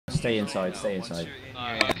Stay inside, stay inside.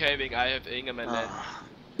 Okay, Vic, I have Ingham and then...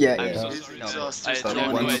 Yeah, I'm yeah. so sorry. I have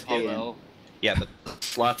no idea. Well. Yeah, but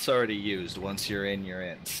slot's already used. Once you're in, you're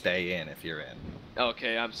in. Stay in if you're in.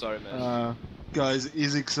 Okay, I'm sorry, man. Guys,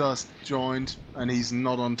 Izixas joined, and he's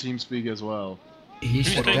not on TeamSpeak as well. He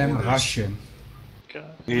should damn Russian.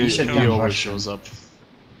 He always shows up.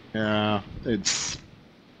 Yeah, it's...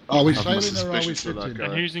 Are we I have my sailing or are we suspicions for that sitting? guy.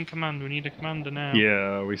 And who's in command? We need a commander now.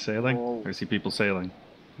 Yeah, are we sailing? Oh. I see people sailing.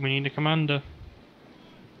 We need a commander.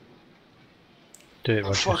 Do it, Oh,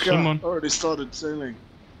 Roger. fuck, Someone. I already started sailing.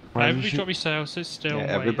 Everybody drop your sail, sit still, Yeah, wait.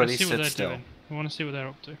 everybody Let's see what sit they're still. doing. We want to see what they're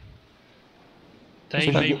up to.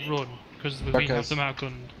 They may run, because we have them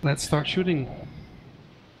outgunned. Let's start shooting.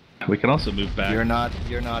 We can also move back. You're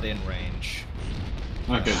not in range.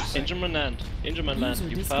 Okay. Ingerman land. User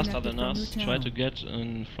You faster disconnected than from us. your Try channel. to get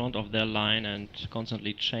in front of their line and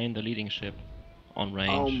constantly chain the leading ship on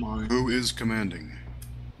range. Oh my. Who is commanding?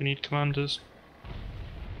 We need commanders.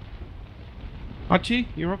 Archie,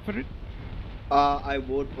 you're up for it? I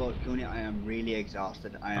would, but Cooney, I am really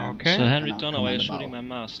exhausted. I am. Okay. So Henry cannot Dunaway is command shooting the my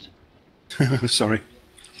mast. Sorry.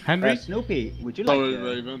 Henry? Snoopy, would you like Sorry, to...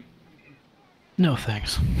 Raven. No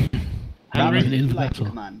thanks. Henry, I'm would in you the like to battle.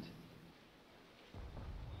 command?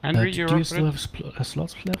 Henry, Do you're you up for still it? have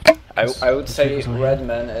slots left? I would say Because I-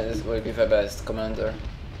 Redman will be the best commander.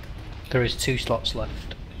 There is 2 slots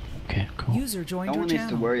left. Okay, cool. User joined No your one needs to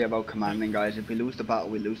channel. worry about commanding, guys. If we lose the battle,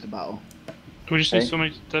 we lose the battle. We just need Okay.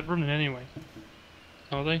 somebody. They're running anyway.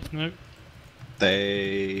 Are they? No.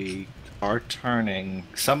 They are turning.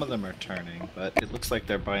 Some of them are turning, but it looks like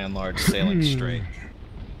they're by and large sailing straight.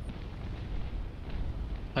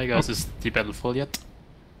 Hi guys, is the battle full yet?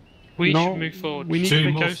 We No, should move forward. we need Should to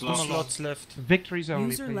we make ghost them along? left. Victories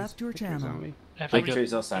only, User please. left your Victories channel. only. Everybody,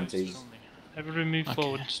 Victories or Santis. everybody move Okay.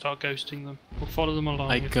 forward and start ghosting them. We'll follow them along.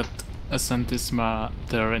 I got a Santisma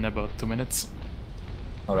there in about 2 minutes.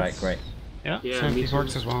 Alright, great. Yeah, Yeah, Santis me too.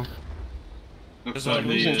 works as well. Looks like like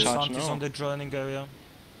the, the, Santis on the drowning area.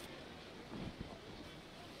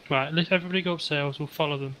 Right, let everybody go up sails. We'll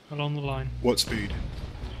follow them along the line. what speed?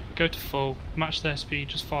 Go to full. Match their speed.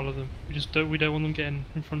 Just follow them. We don't want them getting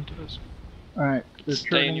in front of us. Alright, they're Stay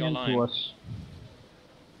in turning your into line. us.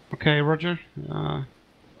 Okay, Roger.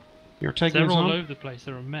 You're taking They're us all on? over the place.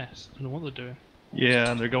 They're a mess. I don't know what they're doing.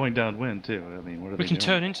 Yeah, and they're going downwind too. I mean, what are We they can doing?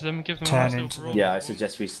 turn into them and give them a Turn nice into little Yeah, I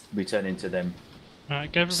suggest we turn into them. Alright,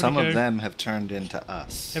 everybody Some go. of them have turned into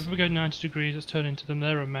us. Everybody go 90 degrees. Let's turn into them.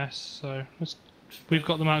 They're a mess. So we've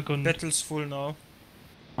got them outgunned. Battle's full now.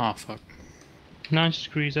 Oh fuck. 90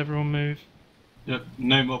 degrees. Everyone move. Yep,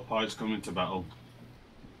 no more pies coming to battle.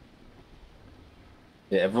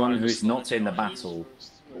 Yeah, everyone who's not in the battle,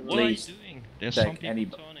 What are you please doing? There's check some people any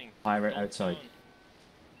turning. pirate outside.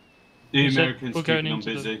 The You said Americans we're going keeping them into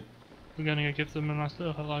the- busy. We're going to go give them a nice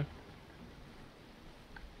little hello.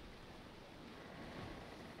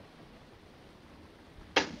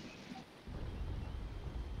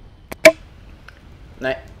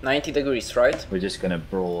 Ni 90 degrees, right? We're just gonna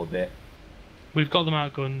brawl a bit. We've got them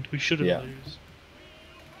outgunned. We shouldn't Yeah. lose.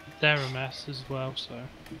 They're a mess as well. So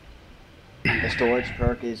The storage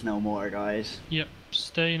perk is no more, guys. yep.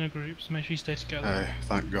 Stay in a group. So make sure you stay together.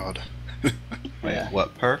 Thank God. Wait, Yeah.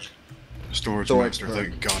 what perk? Storage Storage master, perk.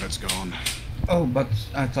 thank God it's gone. Oh, but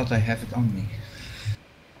I thought I have it on me.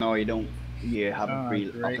 No, you don't. You have a free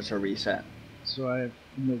great. officer reset. So I have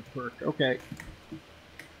no perk. Okay.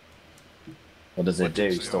 What does it do,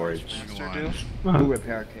 What's the storage? Two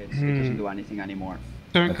repair kits. It doesn't do anything anymore.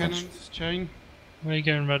 Turn Okay. cannons, chain. Where you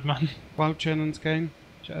going, Redman? Bow cannons, chain.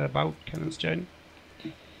 Bow cannons, chain.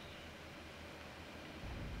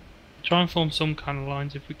 Try and form some kind of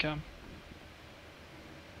lines if we can.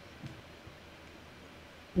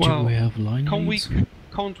 Well, Do we have line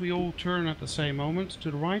can't we all turn at the same moment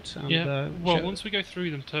to the right? And, Yeah. Well, sh- once we go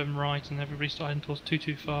through them, turn right, and everybody starting towards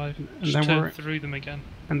 225. And Just then turn we're- through them again.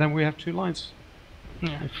 and then we have 2 lines,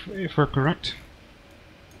 Yeah. if we're correct.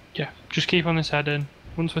 Yeah. Just keep on this head in.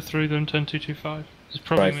 Once we're through them, turn 225. There's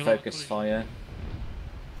probably Right, gonna be a lot of focus collision.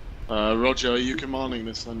 fire. Roger, are you commanding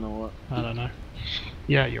this then or what? I don't know.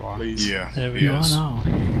 Yeah, you are. Please. Yeah. There we You are Yes. now.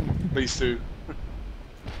 Please do.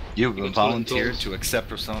 You Good volunteered tools. to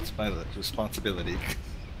accept responsibility.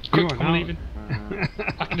 Quick, are I'm now. leaving.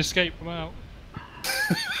 I can escape from out.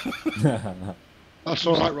 That's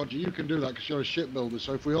alright, Roger. You can do that because you're a shipbuilder.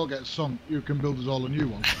 So if we all get sunk, you can build us all a new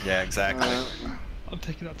one. Yeah, exactly. I'm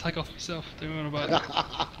taking that tag off myself. Don't worry about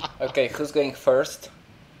it. Okay, who's going first?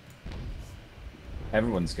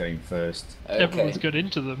 Everyone's going first. Everyone's got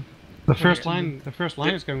into them. The first line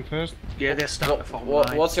is going first. Yeah, they're starting from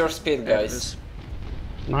What's your speed, guys?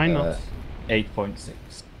 9 knots.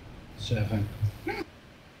 8.6. 7.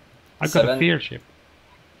 I've got a fear ship.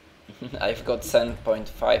 I've got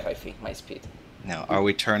 7.5, I think, my speed. Now, are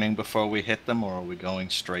we turning before we hit them, or are we going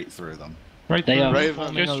straight through them? Right, They are Raven.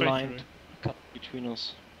 forming Go a straight line through. cut between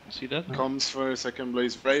us. You see that? Comms for a second,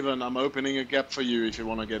 please. Raven, I'm opening a gap for you if you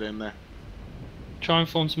want to get in there. Try and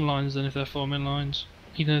form some lines then if they're forming lines.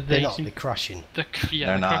 Either They're they not, seem... they're crashing. Yeah,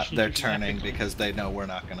 They're not. crashing They're into turning epic. because they know we're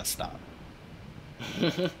not going to stop.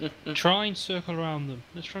 Try and circle around them.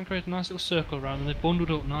 Let's try and create a nice little circle around them. They're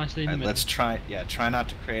bundled up nicely in the Right, middle. let's try. Yeah, try not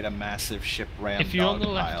to create a massive ship ram. If you're on the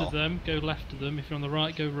left pile. of them, go left of them. If you're on the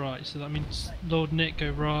right, go right. So that means Lord Nick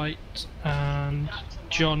go right and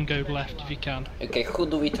John go left if you can. Okay, who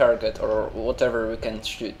do we target or whatever we can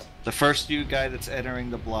shoot? The first new guy that's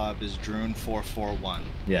entering the blob is Droon 441.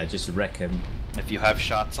 Yeah, just wreck him. If you have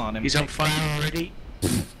shots on him, He's on fire already.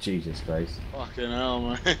 Jesus Christ. Fucking hell,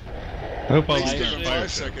 man. Hope I Please Fire give him ship.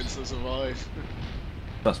 5 seconds to survive.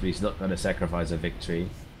 Trust me, he's not going to sacrifice a victory.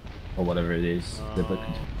 Or whatever it is. It's Right, that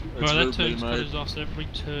rudely turns made. colours off, so everybody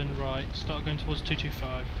turn right. Start going towards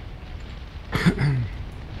 225.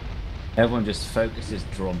 Everyone just focus this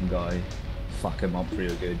drum guy. Fuck him up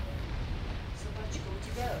real good.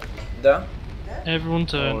 Da? Everyone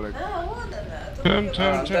turn. Oh, like- Turn,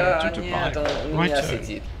 Da, 2 to nie, 5. to Right nie turn.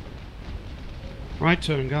 City. Right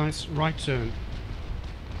turn, guys. Right turn.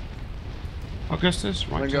 Augustus,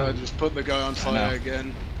 I right think I turn. just put the guy on fire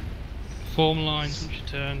again. Form lines once you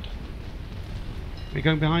turned. Are you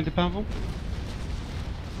going behind the Pavel?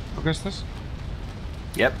 Augustus?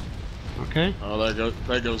 Yep. Okay. Oh,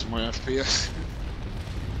 there goes my FPS.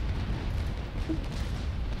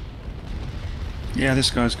 Yeah,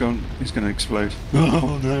 this guy's gone. He's going to explode.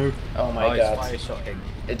 Oh no. Oh my He's god. fire shotting.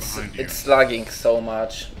 It's lagging so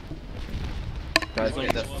much. Guys,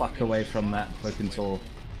 get the fuck away from that fucking tool.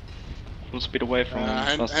 Full speed away from them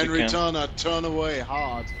as fast as you Henry can. Turner, turn away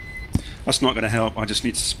hard. That's not going to help. I just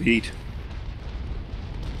need speed.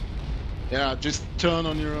 Yeah, just turn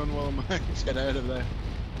on your own will, mate. Get out of there.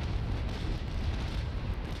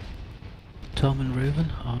 Tom and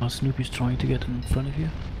Raven, Snoopy's trying to get in front of you.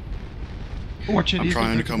 Watch it, I'm he's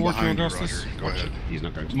trying not to going come towards you, behind you, Augustus. Roger. Go Watch ahead. it, he's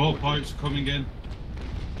not going to More pipes coming in.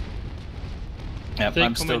 Yep, They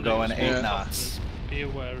I'm come still in, going they 8 just knots. Be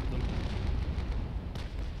aware of them.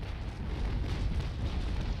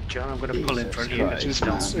 John, I'm going to pull in front of you. He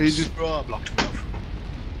just brought up. Blocked me off.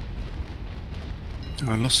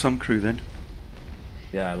 I lost some crew then.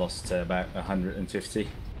 Yeah, I lost about 150.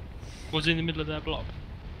 Was in the middle of their block.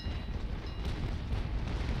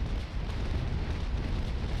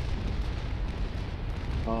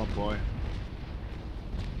 Oh boy.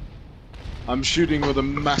 I'm shooting with a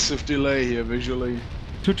massive delay here visually.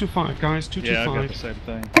 2 to 5, guys. 2 Yeah, to I've got 5. the same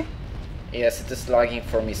thing. Yes, it is lagging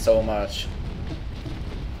for me so much.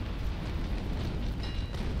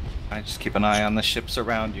 I just keep an eye on the ships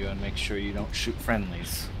around you and make sure you don't shoot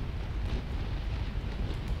friendlies.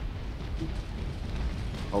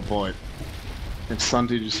 Oh boy. It's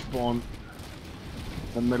Santi just spawned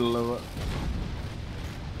in the middle of it.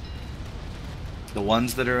 The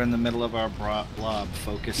ones that are in the middle of our blob,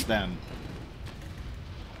 focus them.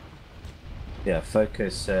 Yeah,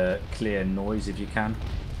 focus clear noise if you can.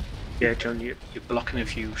 Yeah, John, you're blocking a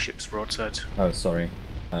few ships broadsides. Oh, sorry.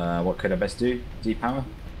 What could I best do? Depower?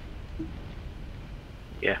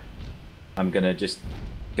 Yeah. I'm gonna just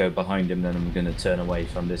go behind him, then I'm gonna turn away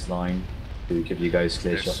from this line to give you guys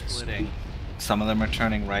clear They're shots. splitting. Some of them are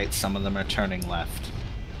turning right, some of them are turning left.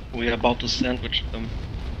 We are about to sandwich them.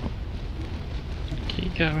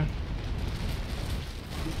 Keep going.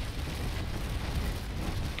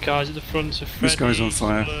 Guys at the front, so Freddy, This guy's on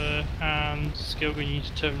fire. Blur, and Skilgun, you need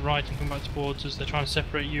to turn right and come back towards us. They're trying to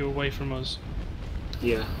separate you away from us.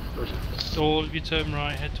 Yeah. So all of you turn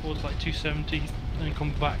right, head towards like 270, and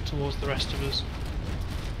come back towards the rest of us.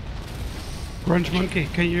 Grunge Monkey,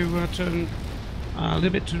 can you turn a little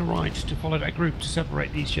bit to the right to follow that group to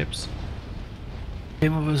separate these ships?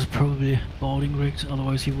 Some of us probably boarding rigs,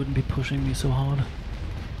 otherwise he wouldn't be pushing me so hard.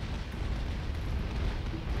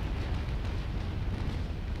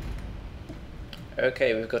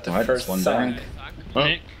 Okay, we've got the Alright, first one sunk.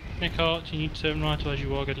 down. Nick Hart, you need to turn right as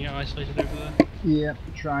you are getting isolated over there. Yeah,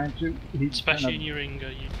 trying to. He's Especially in your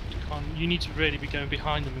Inga, you need to really be going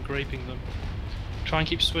behind them and graping them. Try and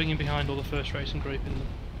keep swinging behind all the first race and graping them.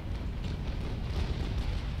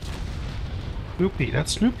 Snoopy,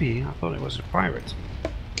 that's Snoopy. I thought it was a pirate.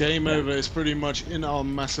 Game over. It's pretty much in our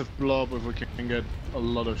massive blob. If we can get a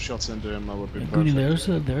lot of shots into him, that would be Goody,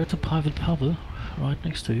 perfect. there's a private Pavel right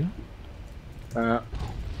next to you.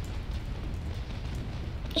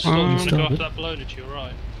 Just hold them to go Stop after it. that blow to your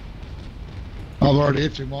right. I've already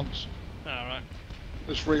hit him once. Alright.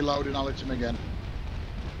 Just reloading, I'll hit him again.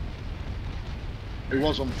 He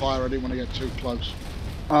was on fire, I didn't want to get too close.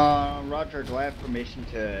 Roger, do I have permission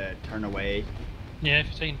to turn away? Yeah, if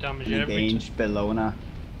you're taking damage, yeah, every Engage Bellona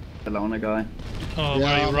guy. Oh, Yeah,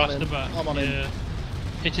 where I'm you on rust him. about? I'm on him. Yeah.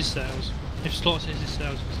 Hit his sails. If Slots hits his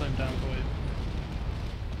sails, it'll slow him down for you.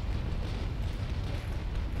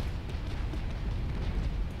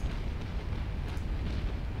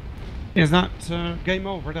 Is that game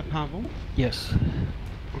over, that Pavel? Yes.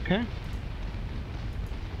 Okay.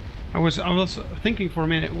 I was thinking for a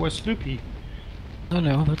minute it was Snoopy.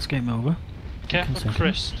 No, that's game over. Careful, Second.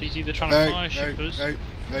 Chris. He's either trying to fire shippers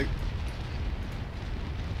Hey.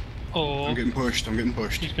 or I'm getting pushed. I'm getting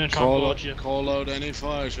pushed. he's going to try and board you. Call out any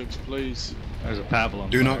fire ships, please. There's a Pavel on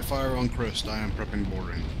Do fire. not fire on Chris. I am prepping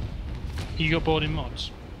boarding. You got boarding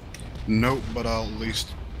mods. Nope, but I'll at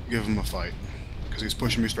least give him a fight. Because he's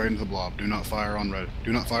pushing me straight into the blob. Do not fire on red.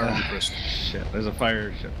 Do not fire on Chris. Shit, there's a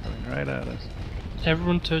fire ship coming right at us.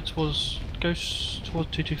 Everyone goes towards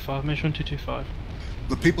 225. Measure on 225.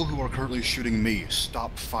 The people who are currently shooting me,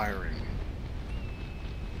 stop firing.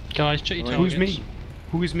 Guys, check your targets. Who's me?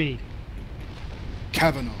 Who is me?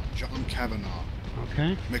 Kavanaugh, John Kavanaugh.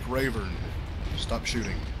 Okay. McRavern, stop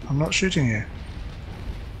shooting. I'm not shooting you.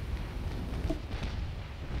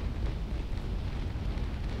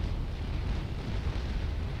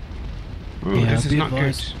 Ooh, Yeah, this is be not good.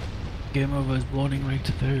 advised. Game over is boarding rigged,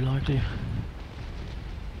 very likely.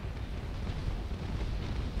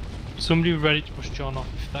 Somebody ready to push John off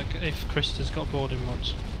if Chris has got boarding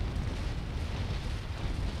mods.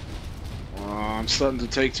 Oh, I'm starting to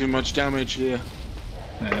take too much damage here.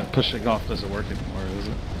 Yeah, pushing off doesn't work anymore, is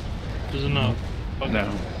it? Does it not?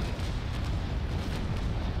 No.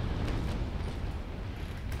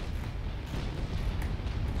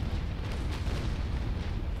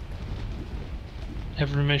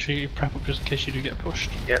 Everyone make sure you prep up just in case you do get pushed.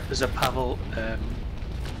 Yep, there's a Pavel,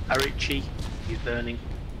 Arichi, he's burning.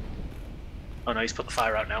 Oh no, he's put the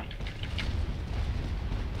fire out now.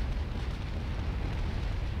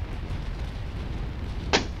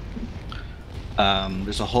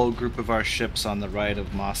 There's a whole group of our ships on the right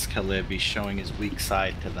of Mos Khalib. He's showing his weak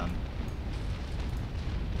side to them.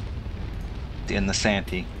 In the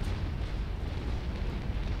Santee.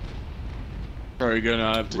 Probably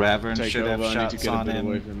gonna have to Ravern take should over. have I need to shots get a on bit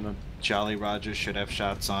away him. from them. Jolly Roger should have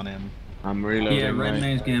shots on him. I'm reloading. Yeah, right.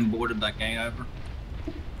 Redman's getting boarded by gang over.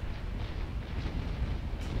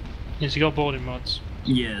 Has he got boarding mods?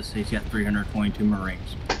 Yes, he's got 322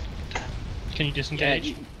 Marines. Can you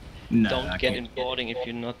disengage? No, Don't I get can't. in boarding if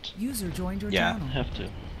you're not. User joined your Yeah. channel. Have to.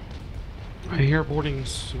 I hear boarding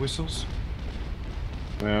whistles.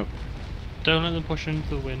 Yeah. Don't let them push into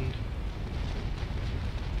the wind.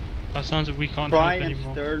 That sounds like we can't Try help and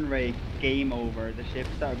anymore. stern rake game over. The ships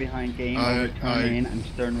that are behind game over turn I- in and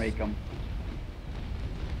stern rake them.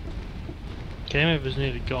 Game over's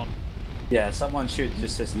nearly gone. Yeah, someone shoot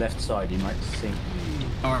just this left side, you might sink.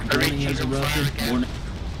 Alright, green is a Russia.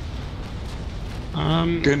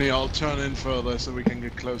 Guinea, I'll turn in further so we can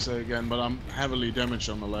get closer again, but I'm heavily damaged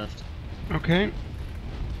on the left. Okay.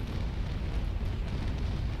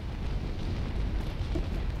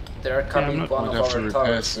 They're coming not- one Might of have to our repair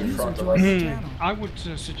turrets soon. in front of us. I would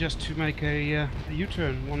suggest to make a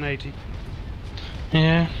U-turn 180.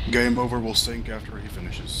 Yeah. Game over will sink after he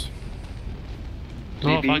finishes. A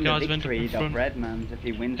lot of our Maybe guys the have ended up victory in of front. Redman's if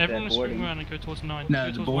he wins Everyone the will swing boarding. around and go towards 9. No, Go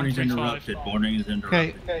the towards boarding's 135. interrupted. Boarding is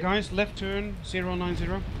interrupted. Okay, guys, left turn 090.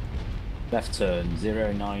 Left turn,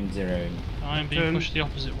 090. I am being Turn. pushed the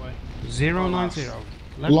opposite way. 090.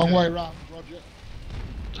 Left Long turn. way round, Roger.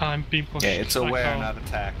 I'm being pushed. Yeah, it's back aware, hard. not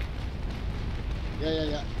attack.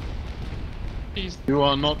 Yeah. He's... You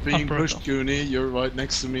are not being Upper pushed, up. Goonie. You're right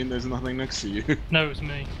next to me and there's nothing next to you. No, it's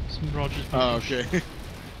me. It's Roger's being Oh, pushed. okay.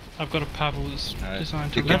 I've got a Pavel that's Alright,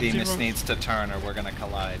 designed to Nicodemus zero. needs to turn or we're gonna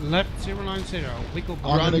collide. Left 090. Wiggle I'm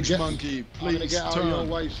gonna bottoms. get, Monkey, I'm gonna please get out of your turn.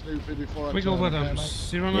 way, Snoopy, before I Wiggle turn. Okay,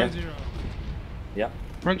 bottoms. mate? 090. Yep.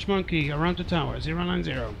 French monkey around the tower.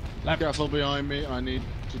 090. Left. Careful behind me. I need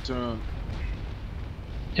to turn.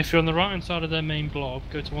 If you're on the right hand side of their main blob,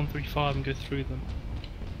 go to 135 and go through them.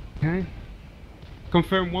 Okay.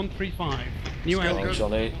 Confirm 135. New Go on, anchor.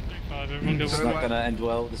 Jolly. 135, everyone go This is not gonna end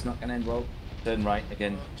well. This is not gonna end well. Turn right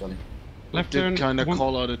again, Jolly. Left Did turn. kind of one-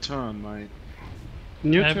 call out a turn, mate.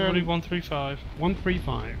 New Everybody turn 135.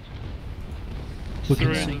 135. Looking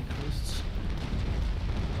Through at them. coasts.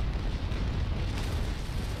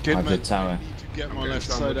 I've the Kidman, tower. I need to get my left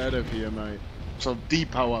side out of here, mate. So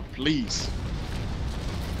depower, please.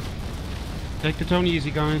 Take the tone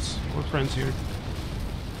easy, guys. We're friends here.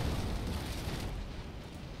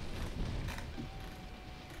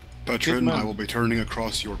 Veteran, Kidman. I will be turning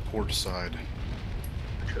across your port side.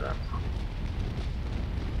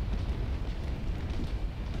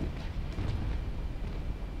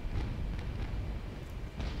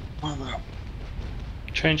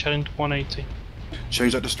 Change heading to 180.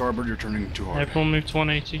 Change that to starboard, you're turning too hard. Everyone move to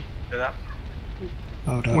 180. Do that.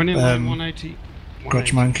 Hold up. When in line 180.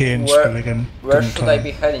 Grudge Monkey and Where, Skilligan. where should I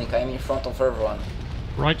be heading? I'm in front of everyone.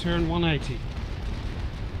 Right turn 180.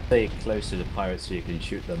 Stay close to the pirates so you can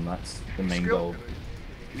shoot them. That's the main goal.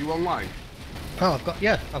 You online? Oh,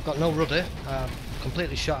 I've got no rudder.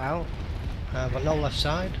 Completely shot out. I've got no left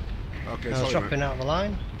side. Okay, I was sorry, dropping mate. out of the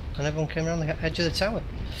line, and everyone came around the edge of the tower.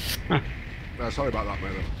 Sorry about that,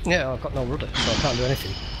 mate. Yeah, I've got no rudder, so I can't do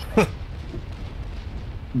anything.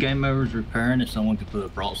 Game over's repairing if someone could put a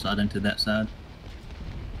broadside into that side.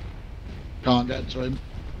 Can't get to him.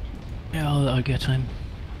 Yeah, I'll get him.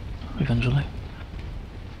 Eventually.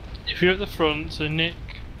 If you're at the front, so Nick,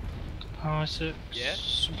 Isaac,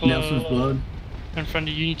 Nelson's blood. and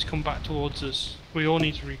Friendly, you need to come back towards us. We all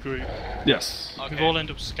need to regroup. Yes. We've all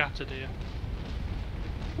ended up scattered here.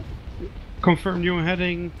 Confirm you're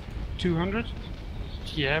heading 200?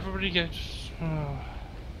 Yeah, everybody goes.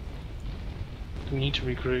 We need to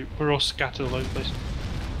regroup. We're all scattered all over the place.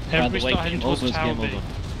 Everybody start heading towards Tower B.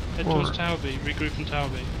 Head towards Tower B. Regroup from Tower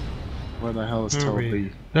B. Where the hell is Tower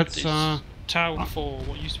B? That's Tower 4.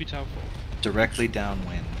 What used to be Tower 4? Directly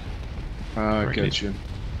downwind. Get you.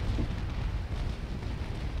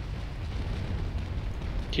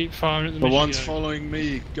 Keep firing at the The mission ones go. following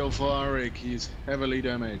me, go for Eric. He's heavily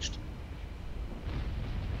damaged.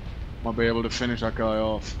 Might be able to finish that guy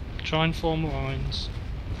off. Try and form lines.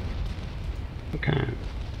 Okay.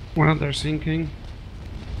 Well, they're sinking.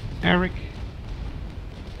 Eric.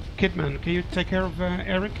 Kidman, can you take care of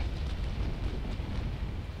Eric?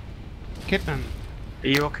 Kidman. Are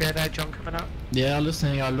you okay there, John, coming out? Yeah,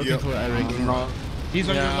 listening. I'm looking for Eric. He's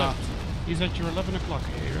on your left. He's at your 11 o'clock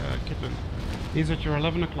here, Kidman. He's at your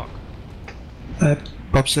 11 o'clock.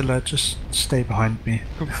 Bobzilla, just stay behind me.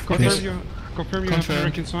 Confirm you have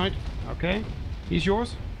Eric inside. Okay. He's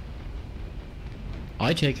yours?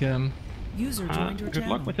 I take him. User joined your Good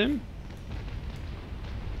channel. luck with him.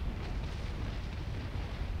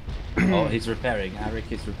 Oh, he's repairing. Eric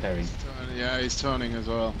is repairing. Yeah, he's turning as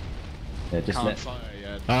well. Yeah, just Can't let. fire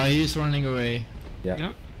yet. He's running away.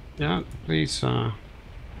 Yeah. Yeah, please join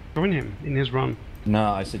him in his run.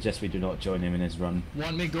 No, I suggest we do not join him in his run.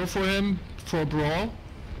 Want me go for him for a brawl?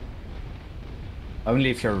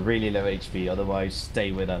 Only if you're really low HP. Otherwise,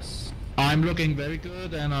 stay with us. I'm looking very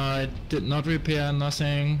good, and I did not repair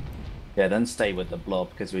nothing. Yeah, then stay with the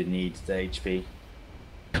blob because we need the HP.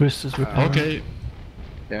 Chris is repairing. Okay.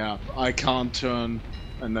 Yeah, I can't turn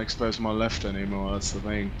and expose my left anymore. That's the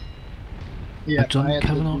thing. Yeah, John I have to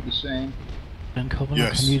Kavanaugh. do the same. John Kavanaugh,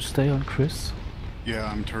 Yes. can you stay on Chris? Yeah,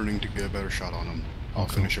 I'm turning to get a better shot on him. I'll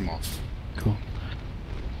finish him off. Cool.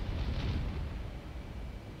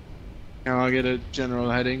 Can I get a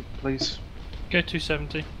general heading, please? Go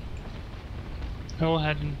 270. All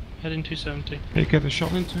heading 270. Can you get a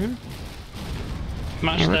shot into him?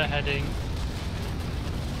 Match Alright. their heading.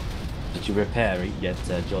 Did you repair it yet,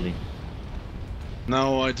 Jolly?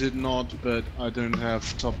 No, I did not, but I don't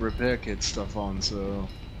have top repair kit stuff on, so...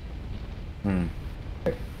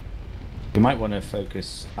 You might want to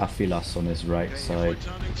focus Afilas on his right side. If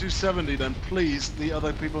we're turning 270, then please, the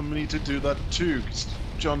other people need to do that too, 'cause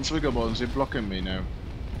John Swiggerbones is blocking me now.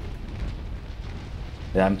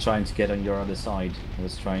 Yeah, I'm trying to get on your other side. I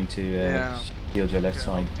was trying to shield your left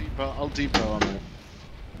side. I'll depot on it.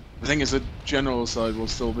 The thing is, the general side will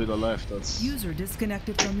still be the left, that's... User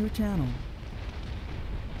disconnected from your channel.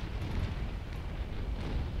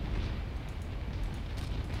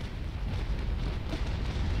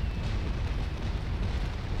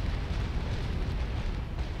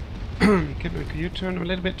 Kidman, can you turn a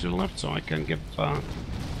little bit to the left so I can give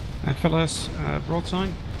fellas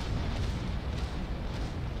broadside?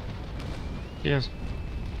 Yes.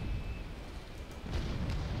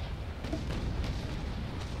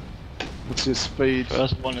 What's his speed?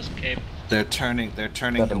 First one escape. They're turning to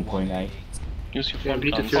 7.8. Use your Yeah, front we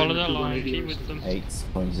need to guns. Follow turn that to line, 180 keep or with them.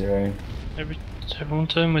 8.0. Everyone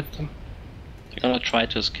turn with them. They're gonna try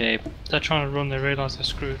to escape. They're trying to run, they realise they're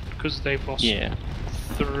screwed because they've lost Yeah.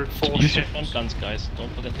 4 Use your ships. front guns, guys.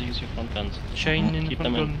 Don't forget to use your front guns. Chain in the Keep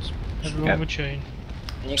front them in. guns. Everyone Yep. with chain.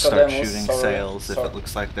 Start Nicodemus, shooting sorry, sails if sorry, it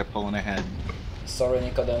looks like they're pulling ahead. sorry,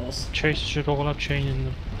 Nicodemus. Chasers should all have chain in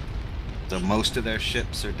them. So most of their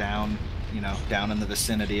ships are down, down in the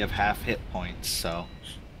vicinity of half hit points, so...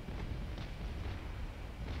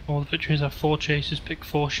 All the victories have 4 chasers, pick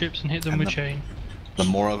 4 ships and hit them And with the- chain. The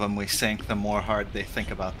more of them we sink, the more hard they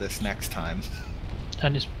think about this next time.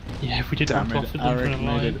 And it's, yeah, if we did Damn ramp it, off with them for Eric an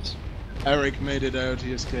made it. alliance. Eric made it out,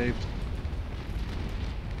 he escaped.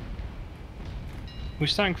 We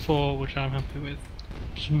stank 4, which I'm happy with.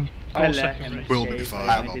 Some I Or let second him rate. Will be escape, fine.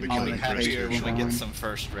 I I'll be didn't I'll killing be wanna Chris happier take when we too get long. some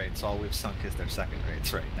first rates. All we've sunk is their second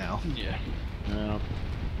rates right now. Yeah. Yeah.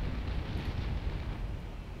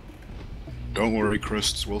 Don't worry,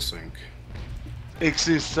 Chris will sink.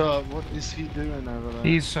 What is he doing over there?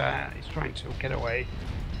 He's trying to get away.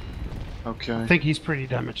 Okay. I think he's pretty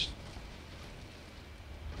damaged.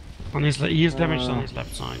 He is damaged on his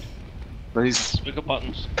left side. But he's Bigger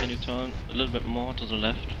buttons. Can you turn a little bit more to the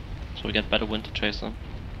left so we get better wind to chase them?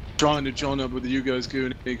 trying to join up with you guys,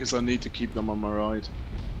 Goonie, because I need to keep them on my right.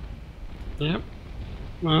 Yep.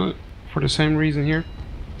 Well, for the same reason here.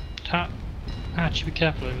 Actually, be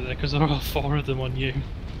careful over there because there are 4 of them on you.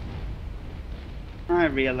 I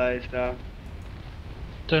realised that.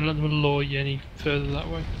 Don't let them lure you any further that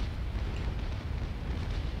way.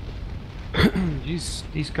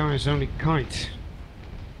 These guys only kite.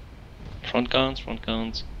 Front guns, front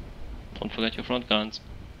guns. Don't forget your front guns.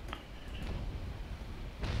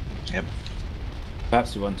 Yep.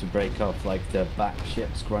 Perhaps we want to break off like the back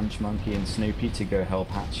ships, Grunge Monkey and Snoopy, to go help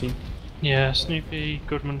Hatchie. Yeah, Snoopy,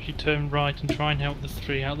 Goodman, you turn right and try and help the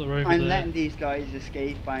 3 out that are over I'm there. letting these guys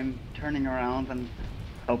escape. I'm turning around and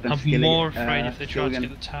helping I'm Skilly, more afraid if they try to Skilligan.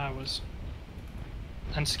 get the towers.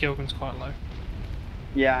 And Skilgan's quite low.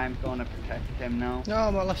 Yeah, I'm going to protect him now.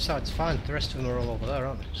 No, my left side's fine. The rest of them are all over there,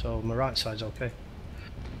 aren't they? So my right side's okay.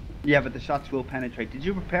 Yeah, but the shots will penetrate. Did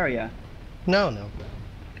you prepare yet? No, no.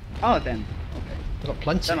 Oh, then. Okay. I've got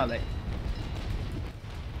plenty. Then I'll let.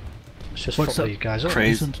 It's just What's fuck up? you guys up.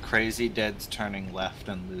 Crazy Dead's turning left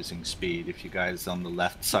and losing speed. If you guys on the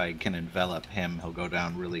left side can envelop him, he'll go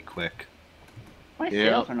down really quick. My Yeah,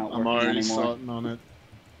 sails are not I'm working already anymore. starting on it.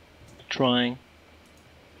 Trying.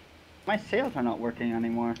 My sails are not working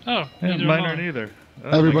anymore. Oh, Yeah, neither mine am I. aren't either.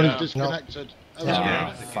 Oh, Everybody's my God. disconnected.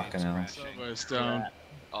 Yeah, fucking hell. Server's down.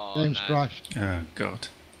 Game's crashed. Oh god.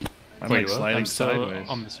 I'm Wait, like what? sliding I'm still sideways.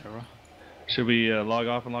 on the server. Should we log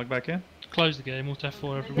off and log back in? Close the game, Alt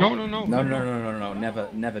F4 everyone. No,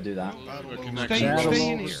 never do that.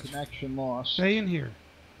 Stay in here. Connection lost. Stay in here.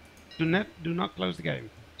 Do not close the game.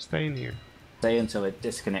 Stay in here. Stay until it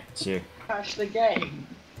disconnects you. Crash the game.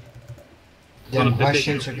 Any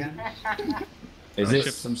questions again? Is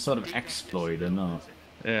this some sort of exploit or not?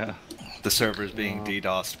 Yeah. The server's being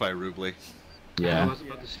DDoSed by Rubly. Yeah.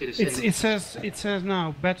 It says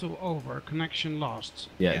now battle over, connection lost.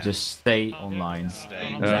 Yeah, just stay online.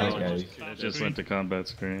 There it goes. It just went to combat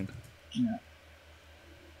screen. Yeah.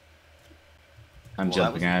 I'm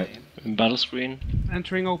jumping out. Battle screen.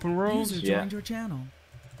 Entering open world. User Yeah. joined your channel.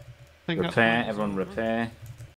 Think that's Repair, fine. everyone repair.